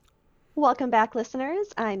Welcome back, listeners.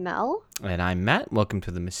 I'm Mel. And I'm Matt. Welcome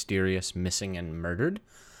to the Mysterious Missing and Murdered.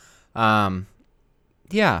 Um,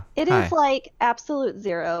 yeah, It is hi. like absolute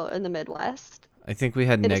zero in the Midwest. I think we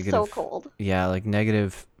had It is so negative, cold. like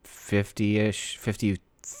negative 50-ish,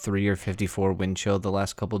 53 or 54 wind chill the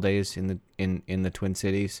last couple days in the Twin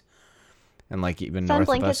Cities, and like even Send north of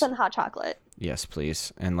blankets us. and hot chocolate. Yes,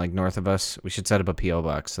 please. And like north of us, we should set up a PO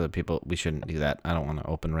box so that we shouldn't do that. I don't want to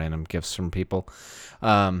open random gifts from people.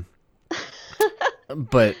 Um,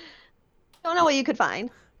 but Don't know what you could find.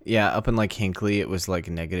 yeah, up in like Hinkley, it was like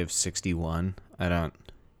negative 61. I don't.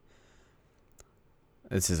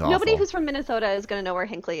 This is Nobody awful. who's from Minnesota is going to know where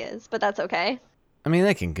Hinkley is, but that's okay. I mean,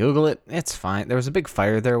 they can Google it. It's fine. There was a big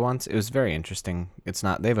fire there once. It was very interesting. It's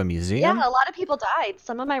not. They have a Yeah, museum. a lot of people died.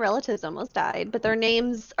 Some of my relatives almost died, but their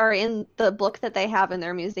names are in the book that they have in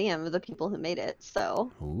their museum of the people who made it.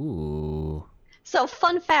 Ooh. So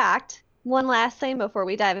fun fact, one last thing before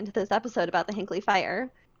we dive into this episode about the Hinkley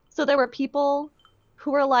fire. So there were people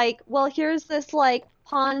who were like, well, here's this like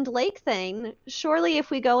pond lake thing. Surely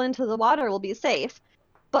if we go into the water, we'll be safe.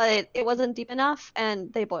 But it wasn't deep enough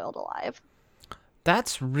and they boiled alive.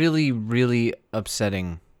 That's really, really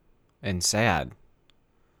upsetting and sad.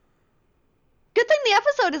 Good thing the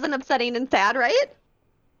episode isn't upsetting and sad, right?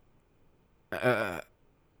 Uh,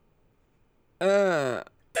 uh.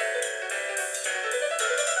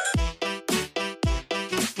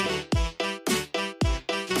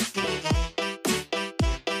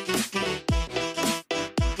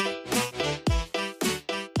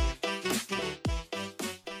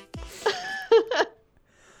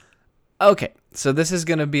 Okay, so this is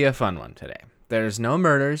going to be a fun one today. There's no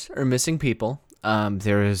murders or missing people.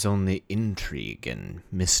 There is only intrigue and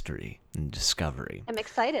mystery and discovery. I'm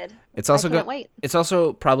excited. It's I also can't wait. It's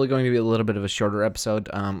also probably going to be a little bit of a shorter episode.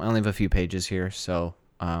 I only have a few pages here, so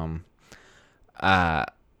uh, I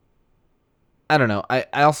don't know. I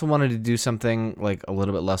also wanted to do something like a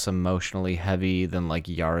little bit less emotionally heavy than like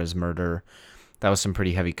Yara's murder. That was some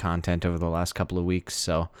pretty heavy content over the last couple of weeks,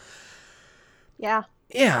 so Yeah.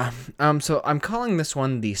 yeah. So I'm calling this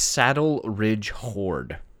one the Saddle Ridge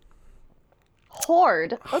Hoard.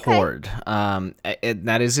 Hoard. Okay. Hoard.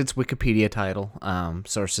 That is its Wikipedia title.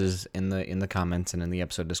 Sources in the comments and in the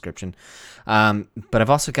episode description. But I've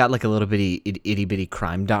also got like a little bitty itty bitty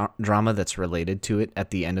crime drama that's related to it at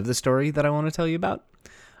the end of the story that I want to tell you about.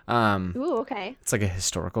 Ooh, okay. It's like a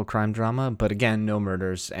historical crime drama, but again, no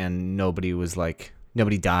murders and nobody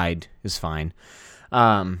died. Is fine.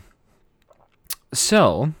 Um,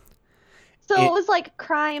 so So it it was like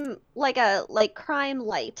crime, like crime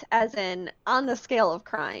light, as in on the scale of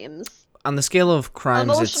crimes. on the scale of crimes,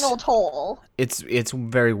 Emotional toll. it's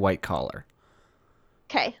very white collar.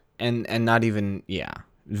 Okay. And not even, yeah,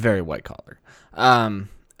 very white collar.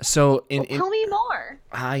 So Well, tell me more.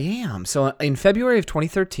 I am. So in February of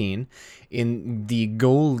 2013, in the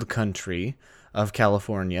gold country of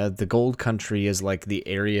California, the gold country is like the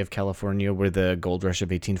area of California where the gold rush of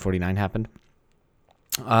 1849 happened.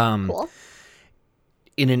 Cool.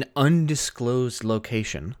 In an undisclosed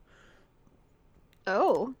location,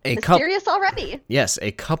 Oh, a couple, mysterious already. yes,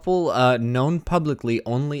 a couple known publicly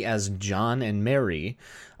only as John and Mary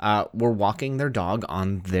were walking their dog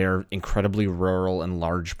on their incredibly rural and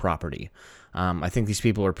large property. I think these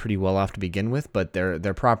people are pretty well off to begin with, but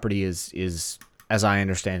their property is, as I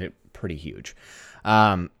understand it, pretty huge.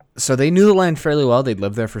 So they knew the land fairly well. They'd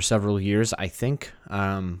lived there for several years, I think.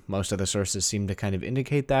 Most of the sources seem to kind of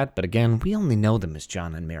indicate that. But again, we only know them as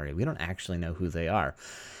John and Mary. We don't actually know who they are.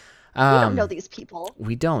 We don't know these people.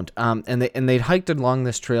 We don't. And they'd hiked along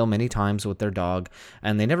this trail many times with their dog,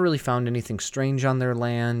 and they never really found anything strange on their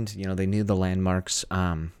land. You know, they knew the landmarks,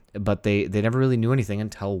 but they never really knew anything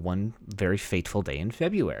until one very fateful day in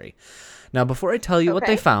February. Now, before I tell you what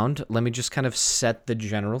they Okay. found, let me just kind of set the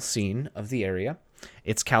general scene of the area.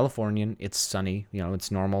 It's Californian. It's sunny. You know,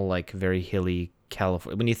 it's normal, like very hilly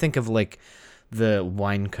California. When you think of like the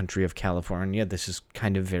wine country of California, this is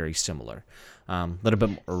kind of very similar. A little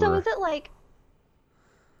bit So more. is it like,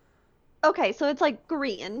 okay, so it's like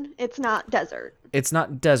green. It's not desert. It's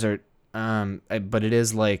not desert, but it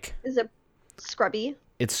is like Is it scrubby?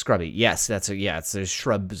 it's scrubby. Yes, there's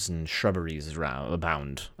shrubs and shrubberies around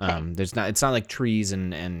abound. Okay. It's not like trees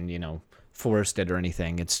and forested or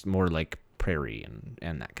anything. It's more like prairie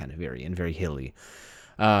and that kind of area and very hilly.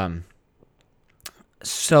 Um,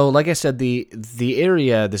 so like I said, the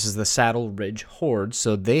area, this is the Saddle Ridge Hoard.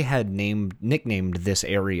 So they had nicknamed this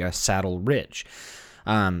area Saddle Ridge.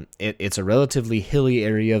 It's a relatively hilly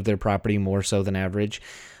area of their property, more so than average.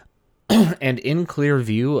 And in clear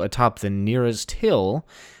view atop the nearest hill,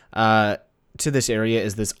 to this area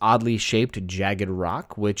is this oddly shaped jagged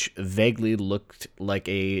rock, which vaguely looked like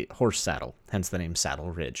a horse saddle, hence the name Saddle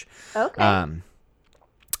Ridge. Okay.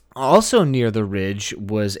 Also near the ridge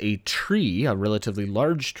was a tree, a relatively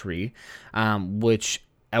large tree, which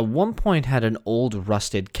at one point had an old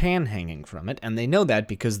rusted can hanging from it, and they know that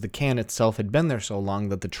because the can itself had been there so long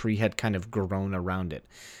that the tree had kind of grown around it.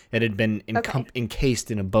 It had been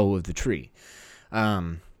encased in a bow of the tree.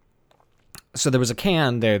 So there was a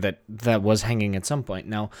can there that was hanging at some point.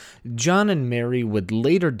 Now, John and Mary would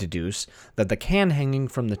later deduce that the can hanging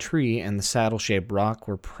from the tree and the saddle-shaped rock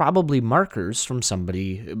were probably markers from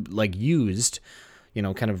somebody, like used,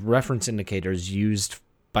 kind of reference indicators used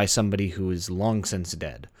by somebody who is long since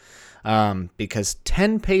dead. Because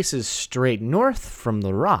 10 paces straight north from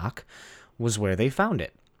the rock was where they found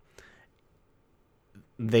it.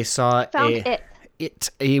 They saw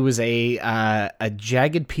it was a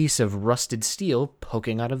jagged piece of rusted steel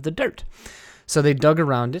poking out of the dirt. So they dug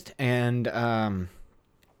around it, and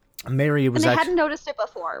Mary was. And they hadn't noticed it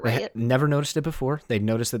before, right? They had never noticed it before. They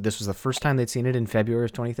noticed that this was the first time they'd seen it in February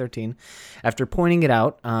of 2013. After pointing it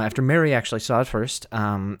out, after Mary actually saw it first,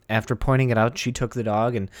 after pointing it out, she took the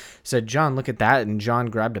dog and said, "John, look at that." And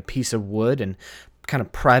John grabbed a piece of wood and kind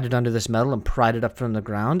of pried it under this metal and pried it up from the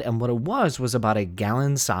ground. And what it was about a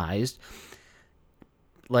gallon-sized,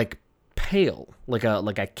 like, pail, like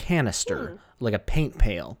a canister, like a paint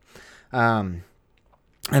pail. And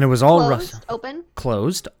it was all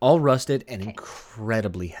closed, all rusted, and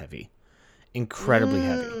incredibly heavy. Incredibly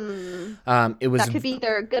heavy. It was that could be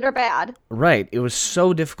either good or bad. Right. It was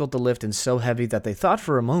so difficult to lift and so heavy that they thought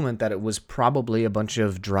for a moment that it was probably a bunch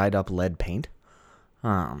of dried up lead paint.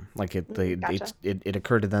 It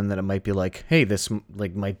occurred to them that it might be like, hey, this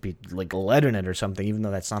might be like lead in it or something, even though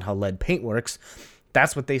that's not how lead paint works.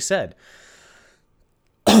 That's what they said.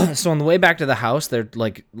 So on the way back to the house, they're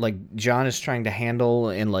like John is trying to handle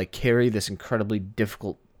and like carry this incredibly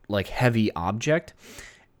difficult, like heavy object,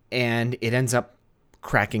 and it ends up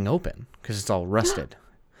cracking open because it's all rusted.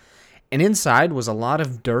 And inside was a lot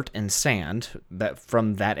of dirt and sand that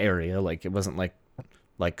from that area. Like it wasn't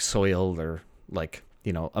like soil or like,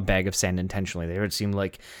 a bag of sand intentionally there. It seemed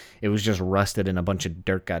like it was just rusted and a bunch of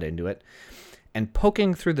dirt got into it. And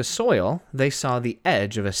poking through the soil, they saw the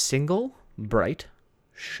edge of a single, bright,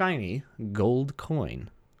 shiny gold coin.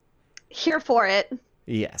 Here for it.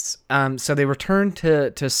 Yes. So they returned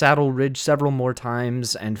to Saddle Ridge several more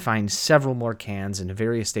times and find several more cans in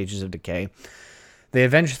various stages of decay. They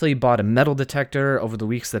eventually bought a metal detector over the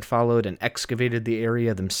weeks that followed and excavated the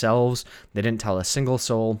area themselves. They didn't tell a single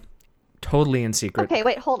soul. Totally in secret. Okay,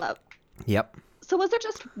 wait, hold up. Yep. So was there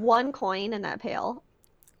just one coin in that pail?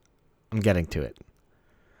 I'm getting to it.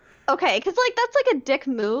 Okay, because that's like a dick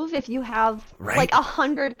move if you have like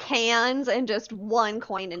 100 cans and just one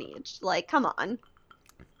coin in each. Like, come on.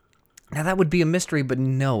 Now that would be a mystery, but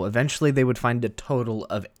no. Eventually they would find a total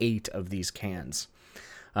of 8 of these cans.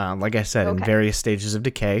 Like I said, in various stages of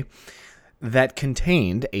decay, that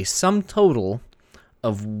contained a sum total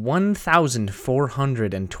of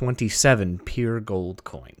 1,427 pure gold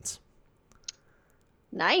coins.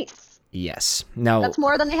 Nice. Yes. Now that's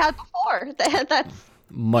more than they had before. That's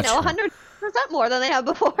much 100% more than they had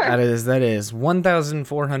before. That is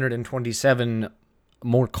 1,427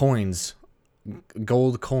 more coins,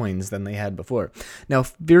 gold coins than they had before. Now,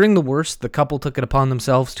 fearing the worst, the couple took it upon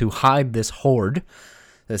themselves to hide this hoard,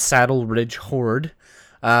 the Saddle Ridge hoard,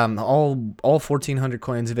 all 1,400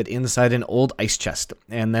 coins of it inside an old ice chest,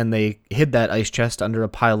 and then they hid that ice chest under a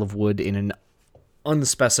pile of wood in an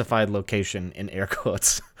unspecified location, in air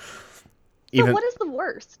quotes. So what is the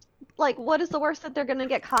worst? Like, what is the worst, that they're gonna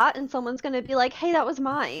get caught and someone's gonna be like, "Hey, that was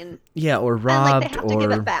mine"? Yeah, or robbed, and they have to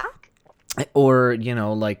give it back. Or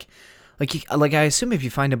like I assume if you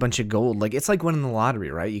find a bunch of gold, like it's like winning the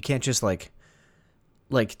lottery, right? You can't just like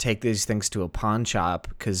take these things to a pawn shop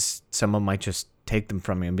because someone might just take them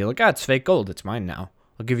from you and be like, it's fake gold, it's mine now.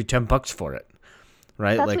 I'll give you $10 for it,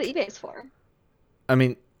 right? That's what eBay's for. I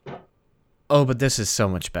mean, but this is so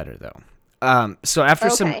much better though. So after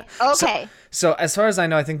so as far as I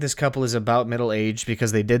know, I think this couple is about middle age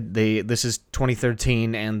because this is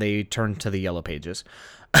 2013 and they turned to the Yellow Pages.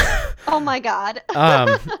 Oh my God.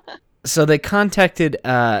 So they contacted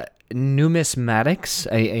Numismatics,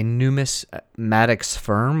 a numismatics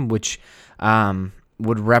firm, which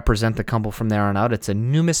would represent the couple from there on out. It's a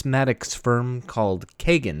numismatics firm called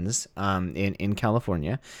Kagan's in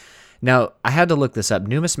California. Now, I had to look this up.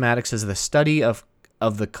 Numismatics is the study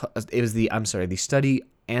the study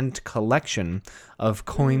and collection of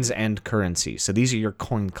coins and currency. So these are your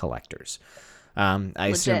coin collectors.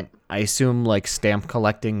 Legit. I assume like stamp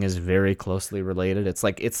collecting is very closely related. It's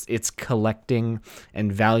like it's collecting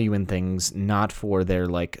and valuing things not for their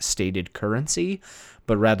like stated currency,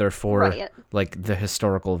 but rather for Right. like the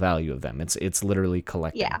historical value of them. It's literally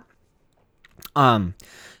collecting. Yeah.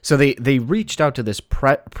 So they reached out to this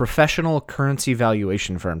professional currency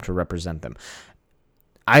valuation firm to represent them.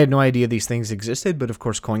 I had no idea these things existed, but of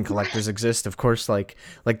course coin collectors exist. Of course, like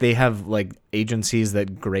they have like agencies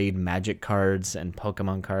that grade Magic cards and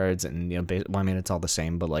Pokemon cards, and well, I mean it's all the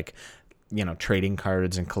same, but like trading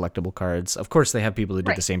cards and collectible cards. Of course, they have people who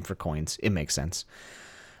do the same for coins. It makes sense.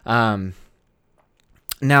 Now,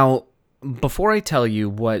 before I tell you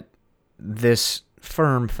what this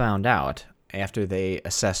firm found out after they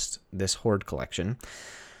assessed this Hoard collection,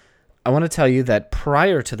 I want to tell you that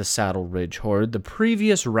prior to the Saddle Ridge Hoard, the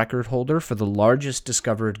previous record holder for the largest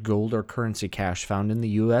discovered gold or currency cache found in the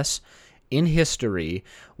U.S. in history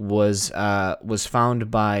was found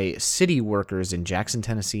by city workers in Jackson,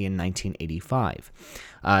 Tennessee in 1985.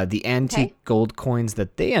 The antique gold coins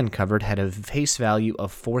that they uncovered had a face value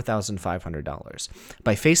of $4,500.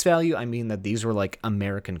 By face value, I mean that these were like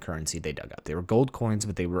American currency they dug up. They were gold coins,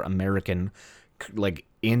 but they were American, like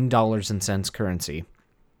in dollars and cents currency.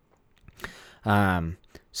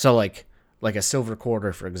 So like a silver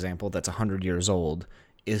quarter, for example, that's 100 years old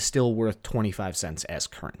is still worth 25 cents as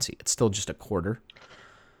currency. It's still just a quarter.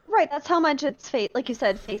 Right, that's how much its like you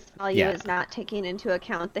said, face value is not taking into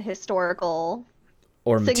account the historical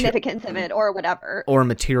or significance of it or whatever. Or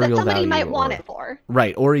material value. That somebody might want it for.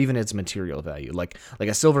 Right, or even its material value. Like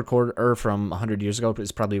a silver quarter from 100 years ago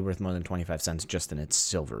is probably worth more than 25 cents just in its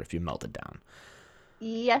silver if you melt it down.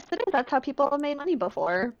 Yes, it is. That's how people have made money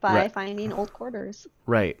before, by finding old quarters.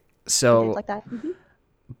 Right. So, like that. Mm-hmm.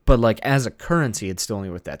 But like as a currency, it's still only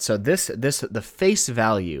worth that. So the face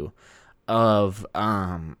value of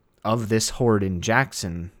this hoard in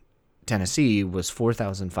Jackson, Tennessee, was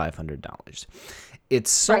 $4,500. It's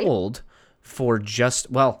sold for just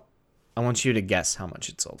I want you to guess how much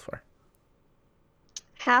it sold for.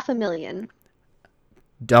 $500,000.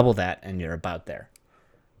 Double that, and you're about there.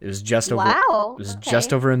 It was just over. Wow. It was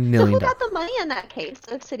just over $1 million. So who got the money in that case?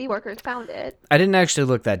 If city workers found it. I didn't actually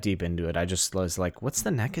look that deep into it. I just was like, "What's the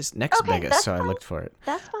next biggest?" So I looked for it.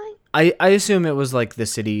 That's fine. I assume it was like the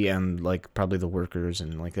city and like probably the workers,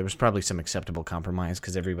 and like there was probably some acceptable compromise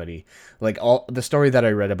because everybody, like all the story that I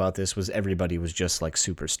read about this was everybody was just like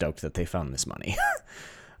super stoked that they found this money.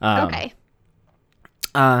 Okay.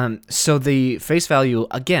 So the face value,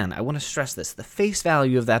 again, I want to stress this, the face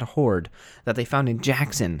value of that hoard that they found in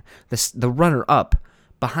Jackson, the runner-up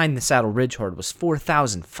behind the Saddle Ridge Hoard was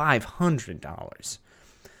 $4,500.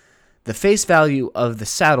 The face value of the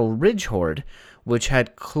Saddle Ridge Hoard, which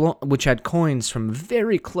had coins from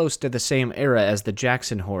very close to the same era as the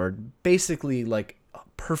Jackson Hoard, basically like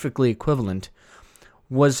perfectly equivalent,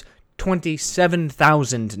 was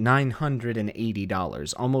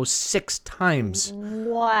 $27,980, almost 6 times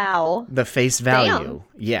the face value.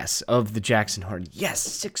 Yes, of the Jackson Hoard. Yes,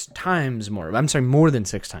 6 times more. I'm sorry, more than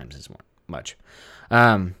 6 times as much.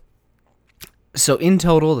 So in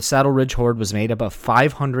total, the Saddle Ridge Hoard was made up of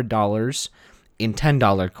 $500 in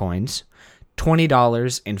 $10 coins,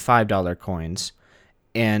 $20 in $5 coins,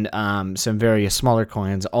 and some various smaller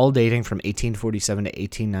coins, all dating from 1847 to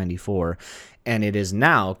 1894. And it is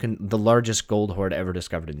now the largest gold hoard ever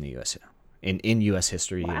discovered in the U.S. in U.S.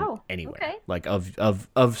 history anywhere, like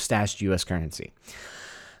of stashed U.S. currency.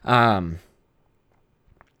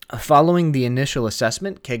 Following the initial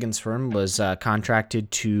assessment, Kagan's firm was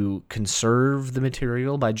contracted to conserve the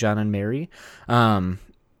material by John and Mary, and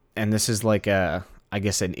this is like an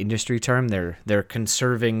industry term. They're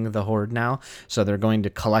conserving the hoard now, so they're going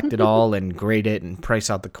to collect it all and grade it and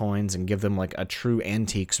price out the coins and give them like a true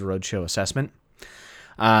antiques roadshow assessment.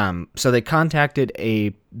 So they contacted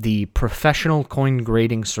the Professional Coin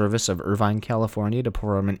Grading Service of Irvine, California, to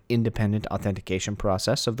perform an independent authentication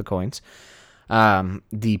process of the coins.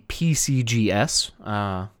 The PCGS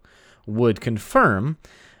would confirm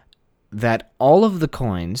that all of the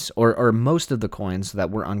coins, or most of the coins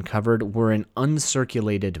that were uncovered, were in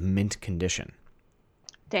uncirculated mint condition.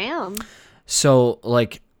 Damn. So,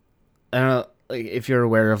 like, I don't know, like, if you're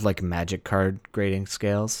aware of, like, Magic card grading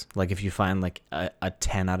scales, like, if you find, like, a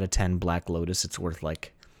 10 out of 10 Black Lotus, it's worth,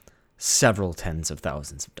 like, several tens of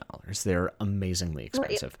thousands of dollars. They're amazingly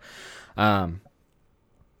expensive. Right.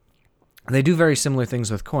 They do very similar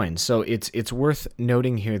things with coins. So it's worth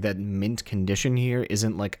noting here that mint condition here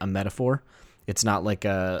isn't like a metaphor. It's not like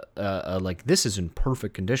a like this is in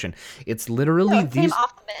perfect condition. It's literally it came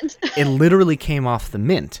off the mint. It literally came off the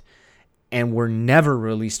mint and were never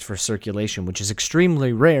released for circulation, which is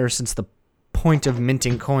extremely rare since the point of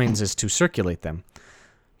minting coins is to circulate them.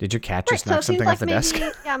 Did your cat just knock something off the desk?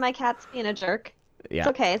 Yeah, my cat's being a jerk. Yeah. It's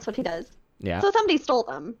okay. It's what he does. Yeah. So somebody stole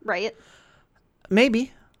them, right?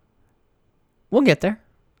 Maybe. We'll get there.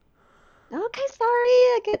 Okay, sorry.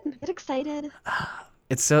 I get excited.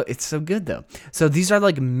 It's so good though. So these are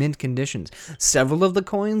like mint conditions. Several of the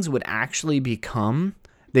coins would actually become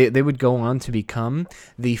they would go on to become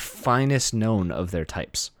the finest known of their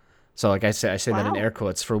types. So like I say that in air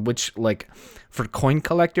quotes, for coin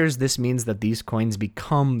collectors, this means that these coins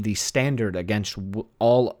become the standard against which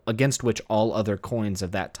all other coins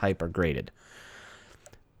of that type are graded.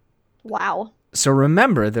 Wow. So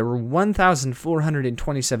remember, there were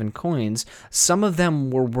 1,427 coins. Some of them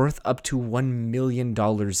were worth up to $1 million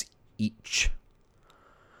each.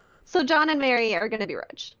 So John and Mary are going to be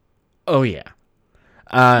rich. Oh, yeah.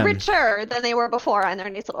 Richer than they were before on their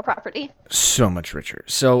nice little property. So much richer.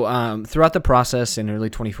 So throughout the process in early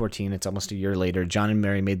 2014, it's almost a year later, John and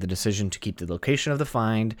Mary made the decision to keep the location of the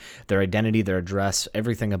find, their identity, their address,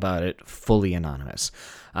 everything about it fully anonymous.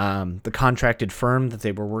 The contracted firm that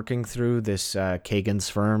they were working through, this Kagan's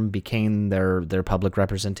firm, became their public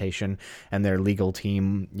representation, and their legal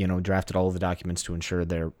team, drafted all of the documents to ensure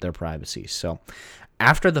their privacy. So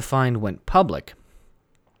after the find went public,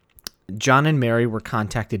 John and Mary were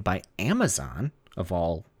contacted by Amazon, of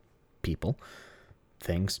all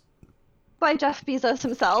things. By Jeff Bezos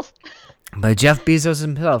himself. By Jeff Bezos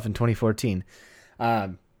himself in 2014.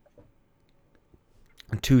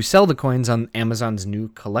 To sell the coins on Amazon's new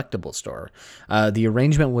collectible store. The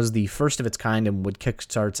arrangement was the first of its kind and would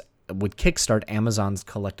kickstart Amazon's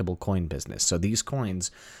collectible coin business. So these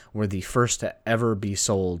coins were the first to ever be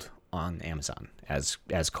sold on Amazon as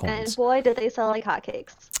coins. And boy, did they sell like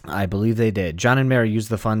hotcakes. I believe they did. John and Mary used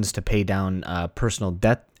the funds to pay down personal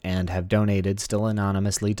debt and have donated, still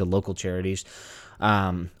anonymously, to local charities,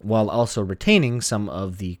 while also retaining some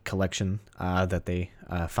of the collection that they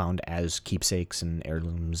found as keepsakes and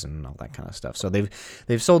heirlooms and all that kind of stuff. So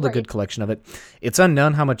they've sold a good collection of it. It's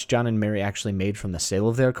unknown how much John and Mary actually made from the sale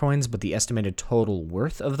of their coins, but the estimated total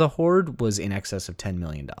worth of the hoard was in excess of $10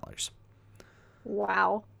 million.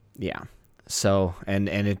 Wow. Yeah. So, and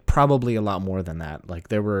it probably a lot more than that. Like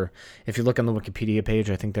there were, if you look on the Wikipedia page,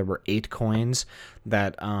 I think there were 8 coins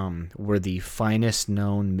that were the finest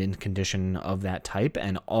known mint condition of that type,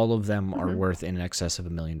 and all of them are worth in excess of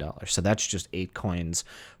 $1 million. So that's just 8 coins,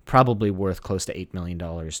 probably worth close to $8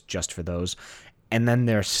 million just for those. And then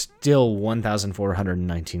there's still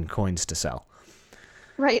 1,419 coins to sell.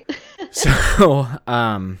 Right. So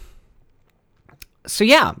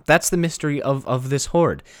yeah, that's the mystery of this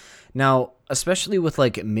hoard. Now, especially with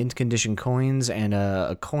like mint condition coins and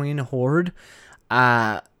a coin hoard,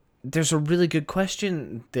 there's a really good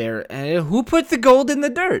question there. Who put the gold in the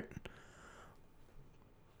dirt?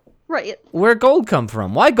 Right. Where gold come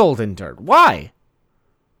from? Why gold in dirt? Why?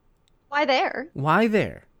 Why there? Why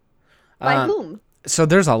there? By whom? So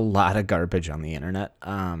there's a lot of garbage on the internet.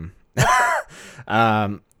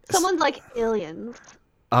 Someone's like aliens.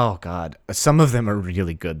 Oh, God. Some of them are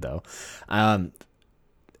really good, though.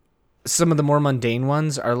 Some of the more mundane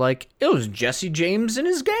ones are like, it was Jesse James and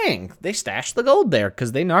his gang. They stashed the gold there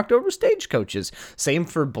because they knocked over stagecoaches. Same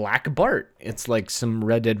for Black Bart. It's like some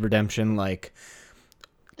Red Dead Redemption, like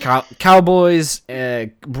cowboys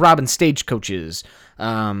robbing stagecoaches.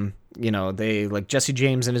 They like Jesse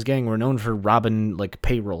James and his gang were known for robbing like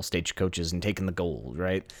payroll stagecoaches and taking the gold,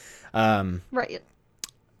 right? Right.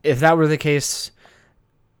 If that were the case,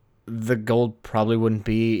 the gold probably wouldn't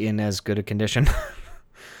be in as good a condition.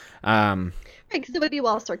 Right, because it would be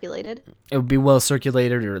well circulated. It would be well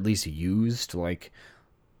circulated, or at least used. Like,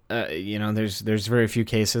 there's very few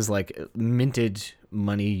cases. Like, minted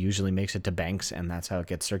money usually makes it to banks, and that's how it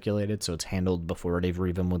gets circulated. So it's handled before it ever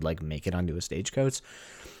even would like make it onto a stagecoach.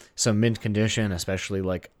 So mint condition, especially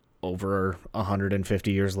like over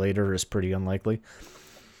 150 years later, is pretty unlikely.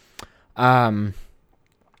 Another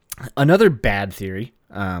bad theory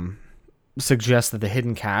suggests that the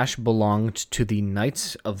hidden cash belonged to the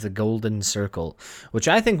Knights of the Golden Circle, which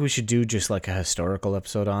I think we should do just like a historical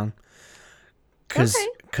episode on. Cause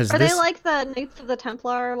they like the Knights of the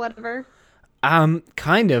Templar or whatever?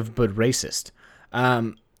 Kind of, but racist.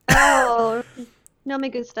 Oh, no me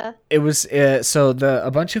gusta. It was so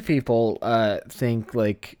a bunch of people think,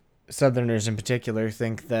 like Southerners in particular,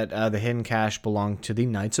 think that the hidden cash belonged to the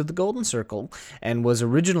Knights of the Golden Circle and was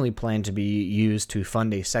originally planned to be used to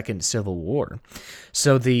fund a second civil war.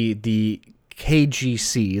 So the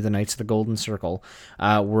KGC, the Knights of the Golden Circle,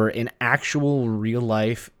 were an actual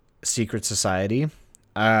real-life secret society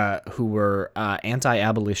who were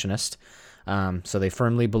anti-abolitionist, So they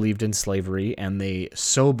firmly believed in slavery, and they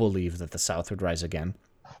so believed that the South would rise again.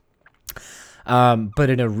 But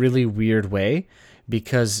in a really weird way,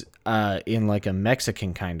 because in like a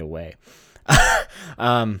Mexican kind of way.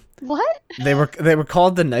 What? They were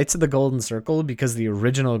called the Knights of the Golden Circle because the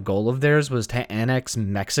original goal of theirs was to annex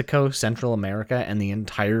Mexico, Central America, and the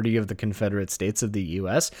entirety of the Confederate States of the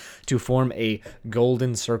U.S. to form a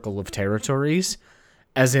golden circle of territories,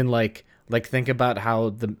 as in like think about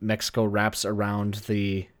how the Mexico wraps around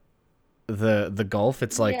the Gulf.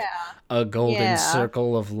 It's like a golden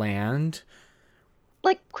circle of land.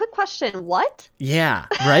 Like, quick question, what? Yeah,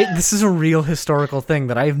 right? This is a real historical thing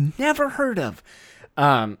that I've never heard of.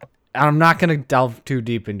 I'm not going to delve too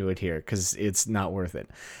deep into it here because it's not worth it.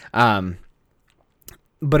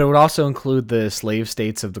 But it would also include the slave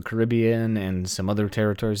states of the Caribbean and some other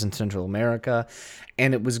territories in Central America.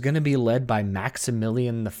 And it was going to be led by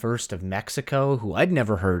Maximilian I of Mexico, who I'd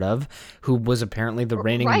never heard of, who was apparently the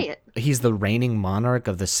reigning... Right. He's the reigning monarch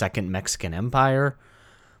of the Second Mexican Empire.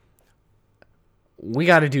 We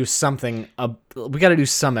got to do something. We got to do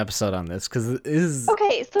some episode on this because it is...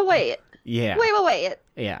 Okay, so wait. Yeah. Wait.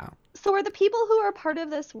 Yeah. So are the people who are part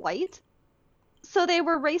of this white? So they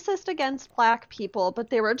were racist against black people, but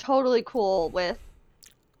they were totally cool with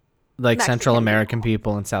like Mexican Central American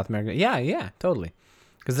people and South American. Yeah, totally.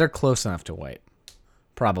 Because they're close enough to white.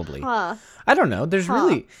 Probably. Huh. I don't know. There's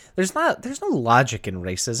no logic in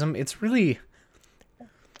racism. It's really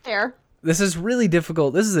Fair. This is really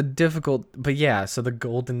difficult. This is a difficult, but yeah, so the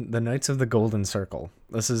Knights of the Golden Circle.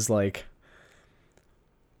 This is like,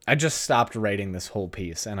 I just stopped writing this whole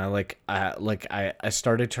piece, and I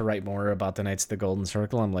started to write more about the Knights of the Golden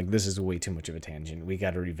Circle. I'm like, this is way too much of a tangent. We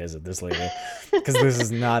got to revisit this later because this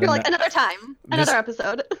is not. You're like another time, another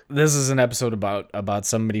episode. This is an episode about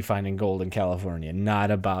somebody finding gold in California,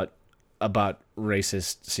 not about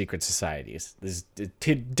racist secret societies. This is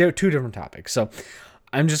two different topics. So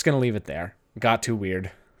I'm just gonna leave it there. Got too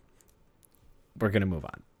weird. We're gonna move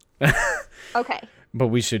on. Okay. But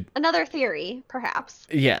we should... Another theory, perhaps.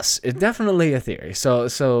 Yes, it's definitely a theory.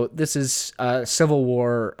 So this is Civil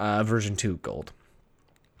War version 2 gold.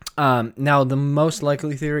 Now, the most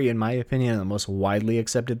likely theory, in my opinion, and the most widely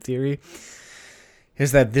accepted theory,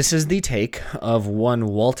 is that this is the take of one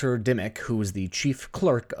Walter Dimmick, who was the chief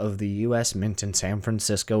clerk of the U.S. Mint in San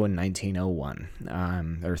Francisco in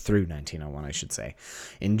 1901, or through 1901, I should say.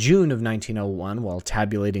 In June of 1901, while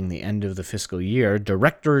tabulating the end of the fiscal year,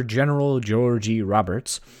 Director General George E.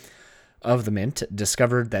 Roberts of the Mint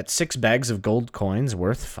discovered that 6 bags of gold coins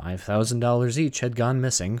worth $5,000 each had gone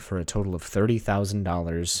missing for a total of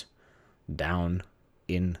 $30,000 down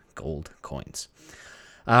in gold coins.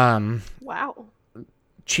 Wow.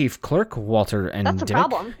 Chief Clerk Walter N. That's a Dimmick.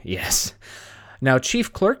 problem. Yes. Now,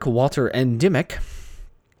 Chief Clerk Walter N. Dimmick,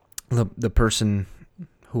 the person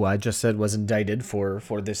who I just said was indicted for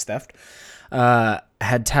this theft,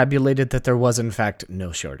 had tabulated that there was, in fact,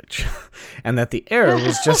 no shortage. And that the error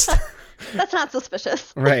was just... That's not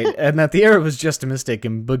suspicious. Right. And that the error was just a mistake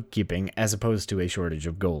in bookkeeping as opposed to a shortage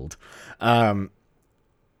of gold.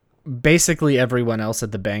 Basically, everyone else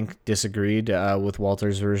at the bank disagreed with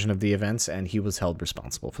Walter's version of the events, and he was held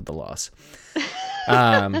responsible for the loss.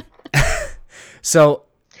 So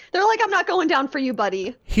they're like, I'm not going down for you,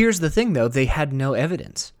 buddy. Here's the thing, though. They had no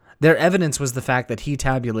evidence. Their evidence was the fact that he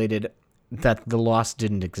tabulated that the loss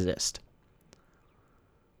didn't exist.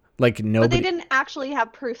 Like, nobody... But they didn't actually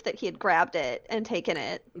have proof that he had grabbed it and taken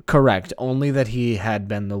it. Correct. Only that he had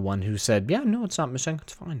been the one who said, yeah, no, it's not missing.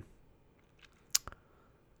 It's fine.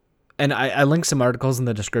 And I linked some articles in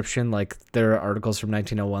the description. Like, there are articles from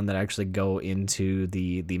 1901 that actually go into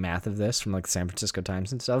the math of this from, like, the San Francisco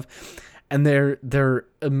Times and stuff. And they're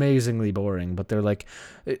amazingly boring. But they're like,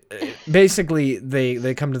 basically,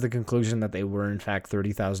 they come to the conclusion that they were, in fact,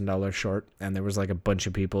 $30,000 short. And there was, like, a bunch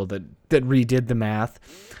of people that redid the math.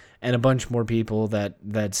 And a bunch more people that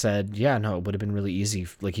said, yeah, no, it would have been really easy.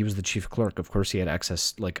 Like, he was the chief clerk. Of course, he had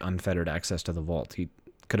access, like, unfettered access to the vault. He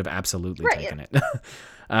could have absolutely taken it.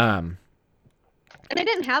 And they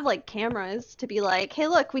didn't have, like, cameras to be like, hey,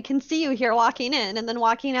 look, we can see you here walking in and then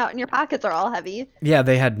walking out and your pockets are all heavy. Yeah,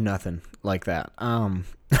 they had nothing like that.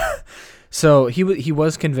 So he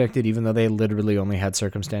was convicted, even though they literally only had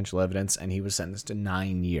circumstantial evidence, and he was sentenced to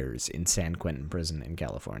 9 years in San Quentin prison in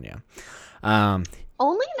California.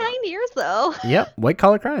 Only 9 years, though. Yep,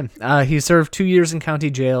 white-collar crime. He served 2 years in county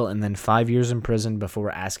jail and then 5 years in prison before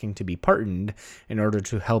asking to be pardoned in order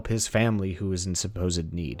to help his family, who was in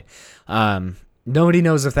supposed need. Nobody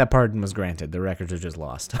knows if that pardon was granted. The records are just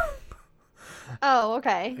lost. Oh,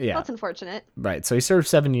 okay. Yeah, That's unfortunate. right. So he served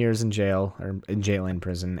 7 years in jail, or in jail and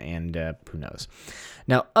prison, and who knows.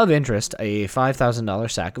 Now, of interest, a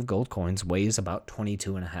 $5,000 sack of gold coins weighs about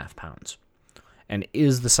 22.5 pounds and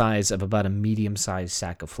is the size of about a medium-sized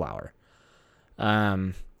sack of flour.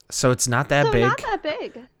 So it's not that So big not that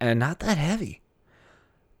big. and not that heavy.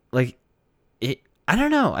 Like, I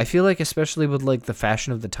don't know. I feel like, especially with like the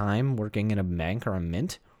fashion of the time, working in a bank or a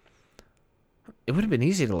mint, it would have been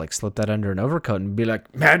easy to like slip that under an overcoat and be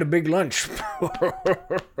like, "Had a big lunch." Or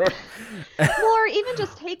even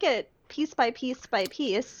just take it piece by piece by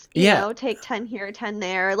piece. Yeah. Take 10 here, 10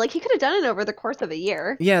 there. Like he could have done it over the course of a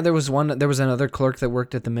year. Yeah, there was another clerk that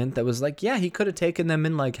worked at the mint that was like, yeah, he could have taken them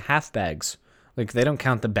in like half bags. Like they don't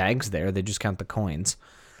count the bags there, they just count the coins.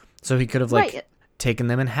 So he could have like Right. taken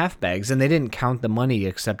them in half bags, and they didn't count the money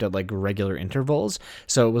except at like regular intervals.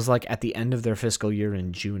 So it was like at the end of their fiscal year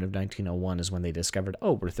in June of 1901 is when they discovered,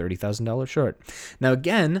 oh, we're $30,000 short. Now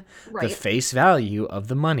again, the Right. face value of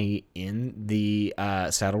the money in the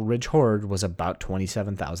Saddle Ridge hoard was about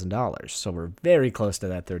 $27,000. So we're very close to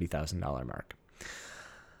that $30,000 mark.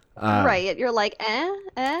 Right. You're like,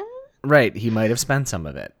 eh? Right, he might have spent some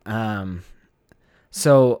of it.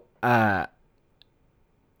 So yeah,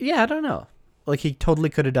 I don't know. Like he totally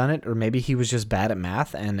could have done it, or maybe he was just bad at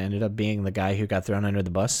math and ended up being the guy who got thrown under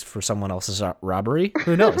the bus for someone else's robbery.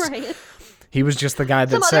 Who knows? Right. He was just the guy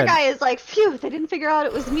that Some said, other guy is like, phew, they didn't figure out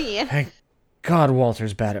it was me. "Thank God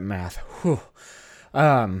Walter's bad at math." Whew.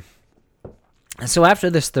 So after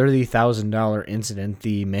this $30,000 incident,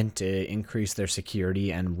 the mint increased their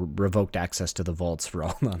security and revoked access to the vaults for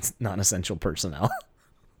all non-essential personnel.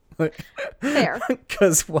 Fair.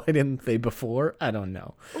 Because why didn't they before? I don't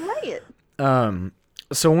know. Right.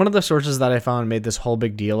 So one of the sources that I found made this whole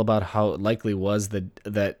big deal about how likely was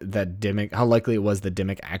that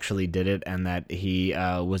Dimmick actually did it, and that he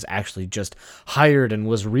was actually just hired and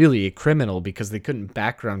was really a criminal because they couldn't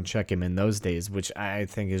background check him in those days, which I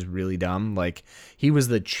think is really dumb. Like he was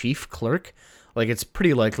the chief clerk. Like it's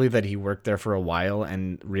pretty likely that he worked there for a while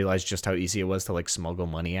and realized just how easy it was to like smuggle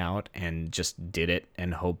money out and just did it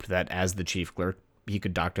and hoped that as the chief clerk he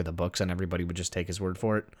could doctor the books and everybody would just take his word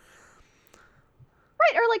for it.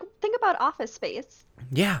 Right. Or like, think about Office Space.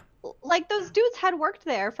 Yeah. Like those dudes had worked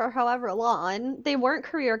there for however long. They weren't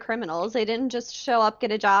career criminals. They didn't just show up,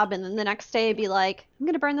 get a job, and then the next day be like, I'm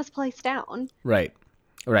gonna burn this place down. Right.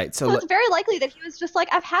 Right. So it's very likely that he was just like,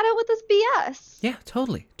 I've had it with this BS. Yeah,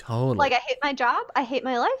 totally. Like, I hate my job. I hate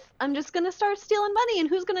my life. I'm just gonna start stealing money, and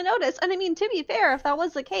who's gonna notice? And I mean, to be fair, if that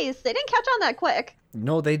was the case, they didn't catch on that quick.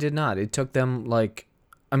 No, they did not. It took them like,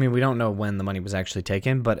 I mean, we don't know when the money was actually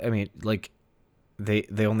taken, but I mean, like, they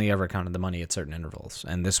only ever counted the money at certain intervals,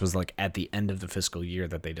 and this was like at the end of the fiscal year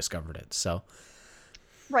that they discovered it. So,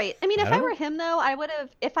 Right. I mean, if I were him, though, I would have,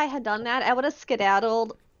 if I had done that, I would have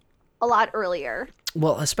skedaddled a lot earlier.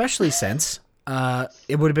 well, especially since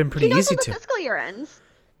it would have been pretty He knows easy when the to. fiscal year ends.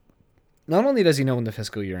 Not only does he know when the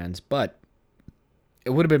fiscal year ends, but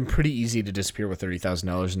it would have been pretty easy to disappear with $30,000 in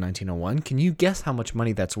 1901. Can you guess how much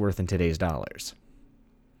money that's worth in today's dollars?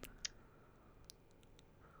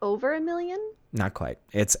 Over $1 million? Not quite.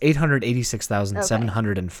 It's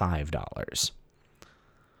 $886,705.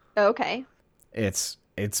 Okay. It's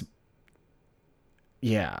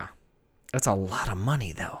yeah. That's a lot of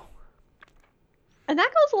money though. And that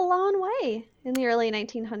goes a long way in the early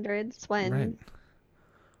 1900s when Right.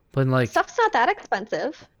 But like stuff's not that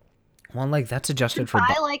expensive. well, like that's adjusted for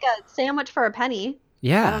Buy like a sandwich for a penny.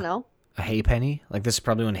 yeah. I don't know. A hay penny. Like this is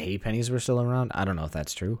probably when hay pennies were still around. I don't know if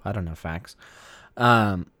that's true. I don't know facts.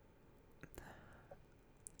 Now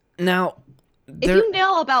If you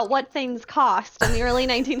know about what things cost in the early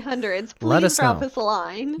 1900s, Let please us drop know. us a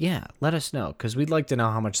line. Yeah, let us know, because we'd like to know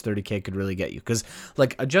how much 30K could really get you. Because,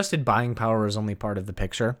 like, adjusted buying power is only part of the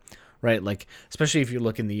picture, right? Like, especially if you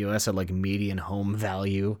look in the U.S. at, like, median home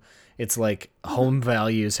value, it's like home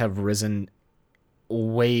values have risen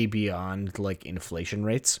way beyond, like, inflation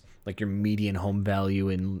rates. Like, your median home value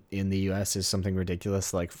in the U.S. is something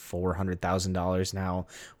ridiculous, like $400,000 now,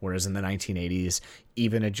 whereas in the 1980s,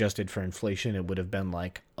 even adjusted for inflation, it would have been,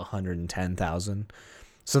 like, $110,000.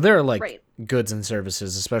 So there are like Right. goods and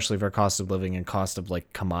services, especially for cost of living and cost of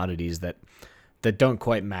like commodities that don't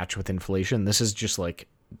quite match with inflation. This is just like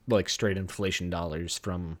straight inflation dollars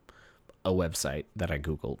from a website that I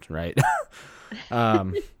Googled, right?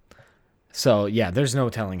 So yeah, there's no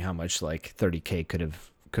telling how much like 30K could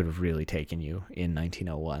have really taken you in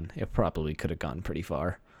 1901. It probably could have gone pretty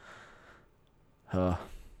far. I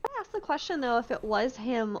asked the question though, if it was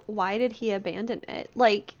him, why did he abandon it?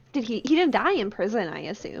 Like, he didn't die in prison, I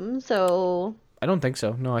assume. So I don't think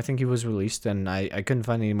so. No, I think he was released, and I couldn't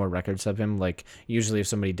find any more records of him. Like, usually if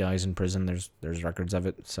somebody dies in prison, there's records of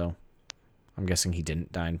it, so I'm guessing he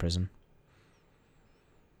didn't die in prison.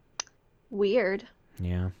 Weird.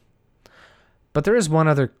 Yeah. But there is one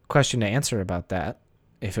other question to answer about that,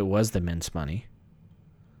 if it was the Mint's money.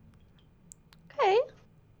 Okay.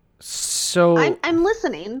 So I'm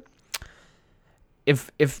listening.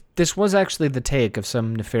 if this was actually the take of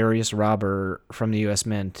some nefarious robber from the U.S.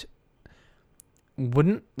 Mint,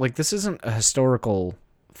 wouldn't, like, this isn't a historical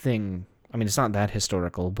thing. I mean, it's not that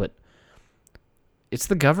historical, but it's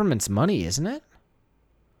the government's money, isn't it?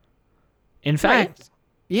 In fact, Right.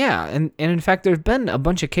 yeah, and in fact, there's been a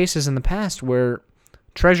bunch of cases in the past where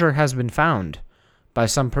treasure has been found by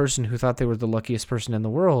some person who thought they were the luckiest person in the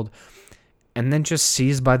world, and then just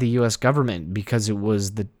seized by the U.S. government because it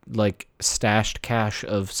was the, like, stashed cash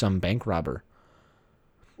of some bank robber.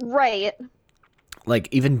 Right. Like,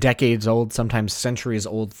 even decades old, sometimes centuries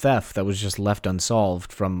old theft that was just left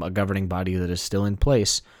unsolved from a governing body that is still in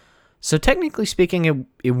place. So technically speaking,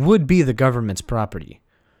 it would be the government's property.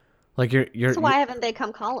 Like, So why haven't they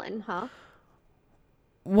come calling, huh?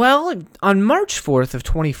 well, on March 4th of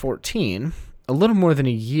 2014, a little more than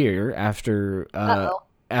a year Uh-oh.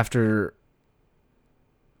 after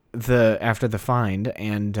the find,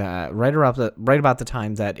 and right about the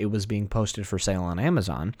time that it was being posted for sale on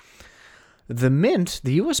Amazon, the Mint,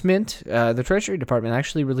 the U.S. Mint, the Treasury Department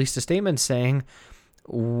actually released a statement saying,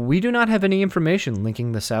 "We do not have any information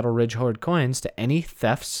linking the Saddle Ridge Hoard coins to any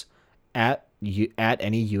thefts at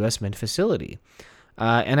any U.S. Mint facility."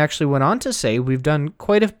 And actually went on to say, "We've done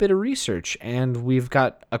quite a bit of research, and we've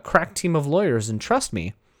got a crack team of lawyers, and trust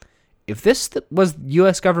me, if this was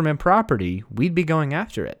U.S. government property, we'd be going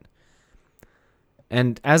after it."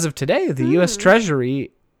 And as of today, the U.S.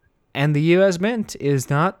 Treasury and the U.S. Mint is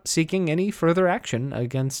not seeking any further action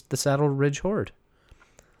against the Saddle Ridge Hoard.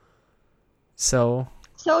 So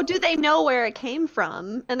So do they know where it came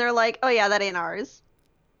from? And they're like, oh yeah, that ain't ours.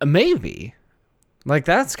 maybe. Like,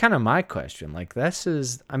 that's kind of my question. Like, this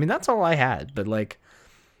is, I mean, that's all I had. But, like,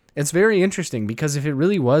 it's very interesting because if it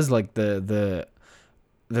really was, like, the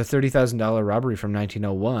 $30,000 robbery from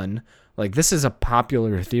 1901, like, this is a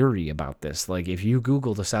popular theory about this. Like, if you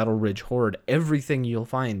Google the Saddle Ridge Hoard, everything you'll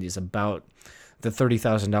find is about the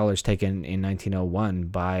 $30,000 taken in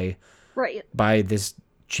 1901 Right. by this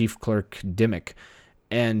chief clerk Dimmick.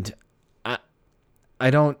 And I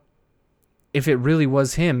don't, if it really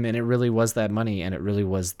was him and it really was that money and it really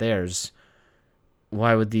was theirs,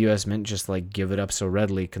 why would the U.S. Mint just, like, give it up so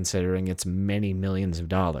readily, considering it's many millions of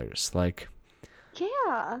dollars? Like,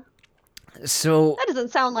 Yeah. so That doesn't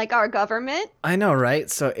sound like our government. I know, right?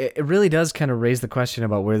 So it really does kind of raise the question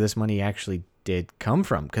about where this money actually did come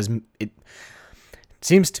from, because it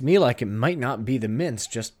seems to me like it might not be the Mint's,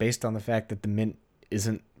 just based on the fact that the Mint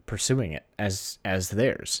isn't pursuing it as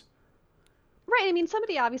theirs. Right. I mean,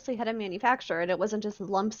 somebody obviously had to manufacture it. It wasn't just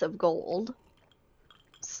lumps of gold.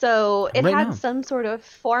 So it Right had now. some sort of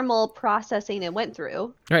formal processing it went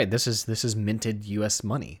through. Right, this is minted U.S.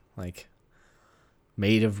 money, like,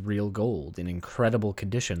 made of real gold in incredible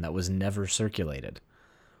condition that was never circulated.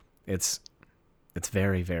 It's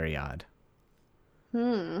very, very odd.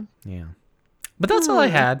 Yeah. But that's all I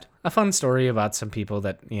had. A fun story about some people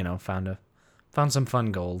that, found some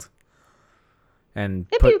fun gold. And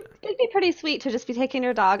It'd be pretty sweet to just be taking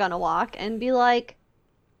your dog on a walk and be like,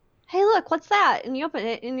 hey, look, what's that? And you open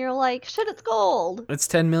it and you're like, shit, it's gold. it's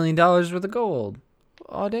 $10 million worth of gold.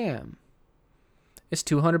 Oh, damn. It's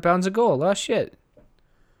 200 pounds of gold. Oh, shit.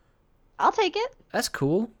 I'll take it. That's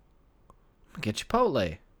cool. Get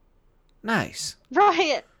Chipotle. Nice.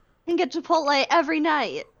 Right. And get Chipotle every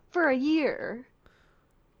night for a year.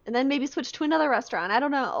 And then maybe switch to another restaurant. I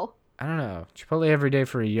don't know. I don't know. Chipotle every day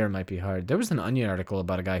for a year might be hard. There was an Onion article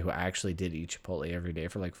about a guy who actually did eat Chipotle every day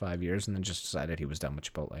for like 5 years and then just decided he was done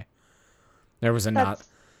with Chipotle. There was a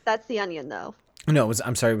That's the Onion, though. No,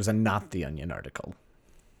 I'm sorry, it was a not the Onion article.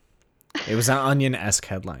 It was an Onion-esque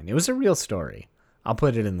headline. It was a real story. I'll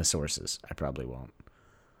put it in the sources. I probably won't.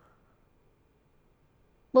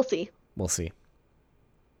 We'll see. We'll see.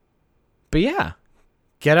 But yeah,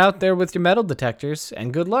 get out there with your metal detectors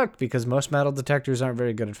and good luck, because most metal detectors aren't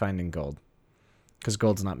very good at finding gold, because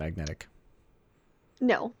gold's not magnetic.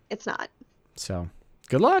 No, it's not. So,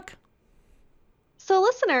 good luck. So,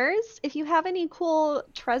 listeners, if you have any cool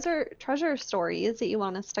treasure stories that you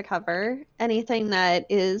want us to cover, anything that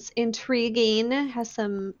is intriguing, has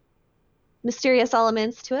some mysterious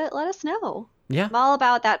elements to it, let us know. Yeah. I'm all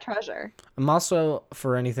about that treasure. I'm also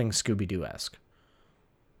for anything Scooby-Doo-esque.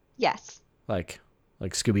 Yes. Like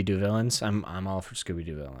Scooby-Doo villains. I'm all for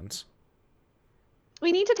Scooby-Doo villains.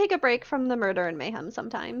 We need to take a break from the murder and mayhem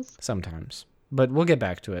sometimes. Sometimes. But we'll get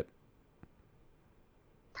back to it.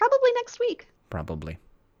 Probably next week. Probably.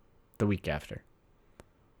 The week after.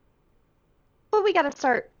 But we gotta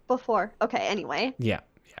start before. Okay, anyway. Yeah.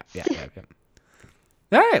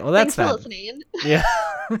 All right, well, that's Thanks for listening. Yeah.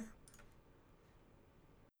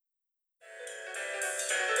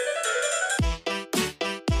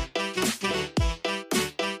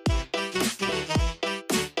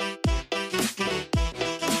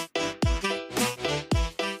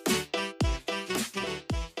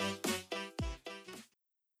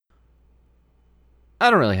 I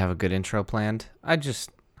don't really have a good intro planned.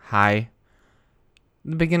 Hi.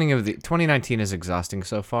 The beginning of the 2019 is exhausting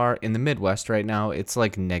so far. In the Midwest right now, it's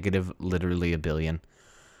like negative literally 1 billion.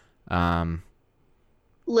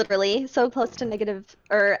 Literally, so close to negative,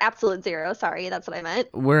 or absolute zero. Sorry, that's what I meant.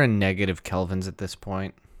 We're in negative kelvins at this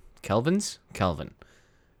point. Kelvins? Kelvin.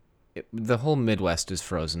 The whole Midwest is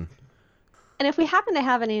frozen. And if we happen to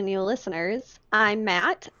have any new listeners, I'm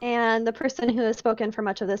Matt, and the person who has spoken for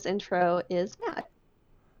much of this intro is Matt.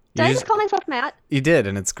 Did I just call myself Matt? You did,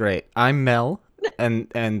 and it's great. I'm Mel, and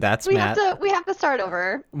that's Matt. We have to start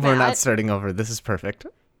over. We're not starting over. This is perfect.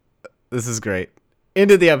 This is great.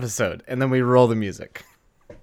 Into the episode, and then we roll the music.